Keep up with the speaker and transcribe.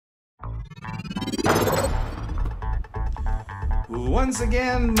Once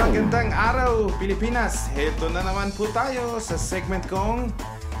again, magandang araw Pilipinas. Heto na naman po tayo sa segment kong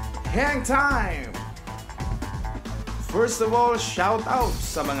Hang Time. First of all, shout out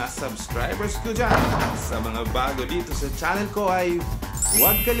sa mga subscribers ko dyan. Sa mga bago dito sa channel ko ay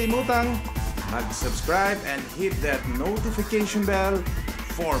huwag kalimutang mag-subscribe and hit that notification bell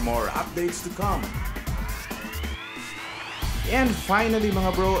for more updates to come. And finally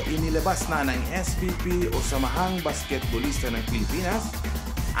mga bro, inilabas na ng SBP o Samahang Basketbolista ng Pilipinas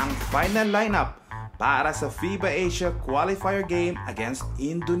ang final lineup para sa FIBA Asia Qualifier game against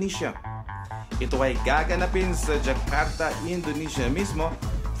Indonesia. Ito ay gaganapin sa Jakarta, Indonesia mismo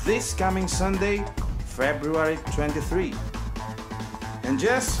this coming Sunday, February 23. And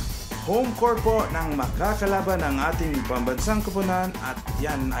yes, home court po ng makakalaban ng ating pambansang koponan at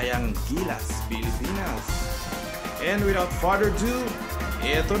yan ay ang Gilas Pilipinas. And without further ado,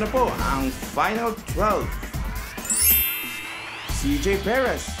 ito na po ang Final 12. CJ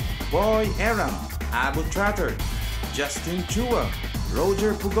Perez, Boy Aram, Abu Tratter, Justin Chua,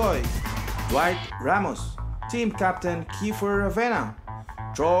 Roger Pugoy, Dwight Ramos, Team Captain Kiefer Ravena,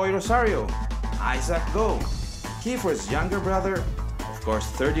 Troy Rosario, Isaac Go, Kiefer's younger brother, of course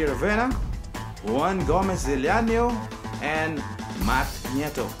third year Ravena, Juan Gomez Ziliano, and Matt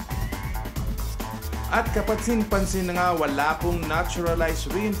Nieto. At kapansin-pansin na nga wala pong naturalized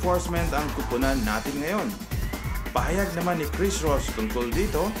reinforcement ang kupunan natin ngayon. Pahayag naman ni Chris Ross tungkol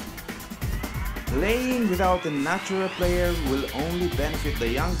dito, playing without a natural player will only benefit the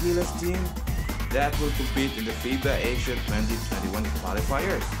young Gilas team that will compete in the FIBA Asia 2021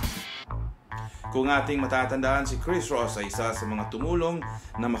 Qualifiers. Kung ating matatandaan, si Chris Ross ay isa sa mga tumulong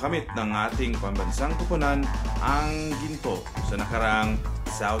na makamit ng ating pambansang kupunan ang ginto sa nakaraang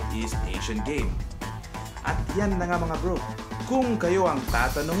Southeast Asian Game. At yan na nga mga bro, kung kayo ang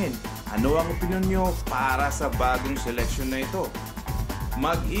tatanungin, ano ang opinion nyo para sa bagong selection na ito?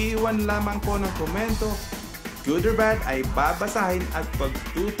 Mag-iwan lamang po ng komento, good or bad ay babasahin at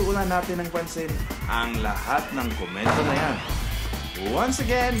pagtutuunan natin ng pansin ang lahat ng komento na yan. Once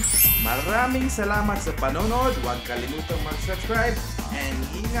again, maraming salamat sa panonood, huwag kalimutang mag-subscribe, and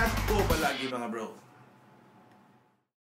ingat po palagi mga bro.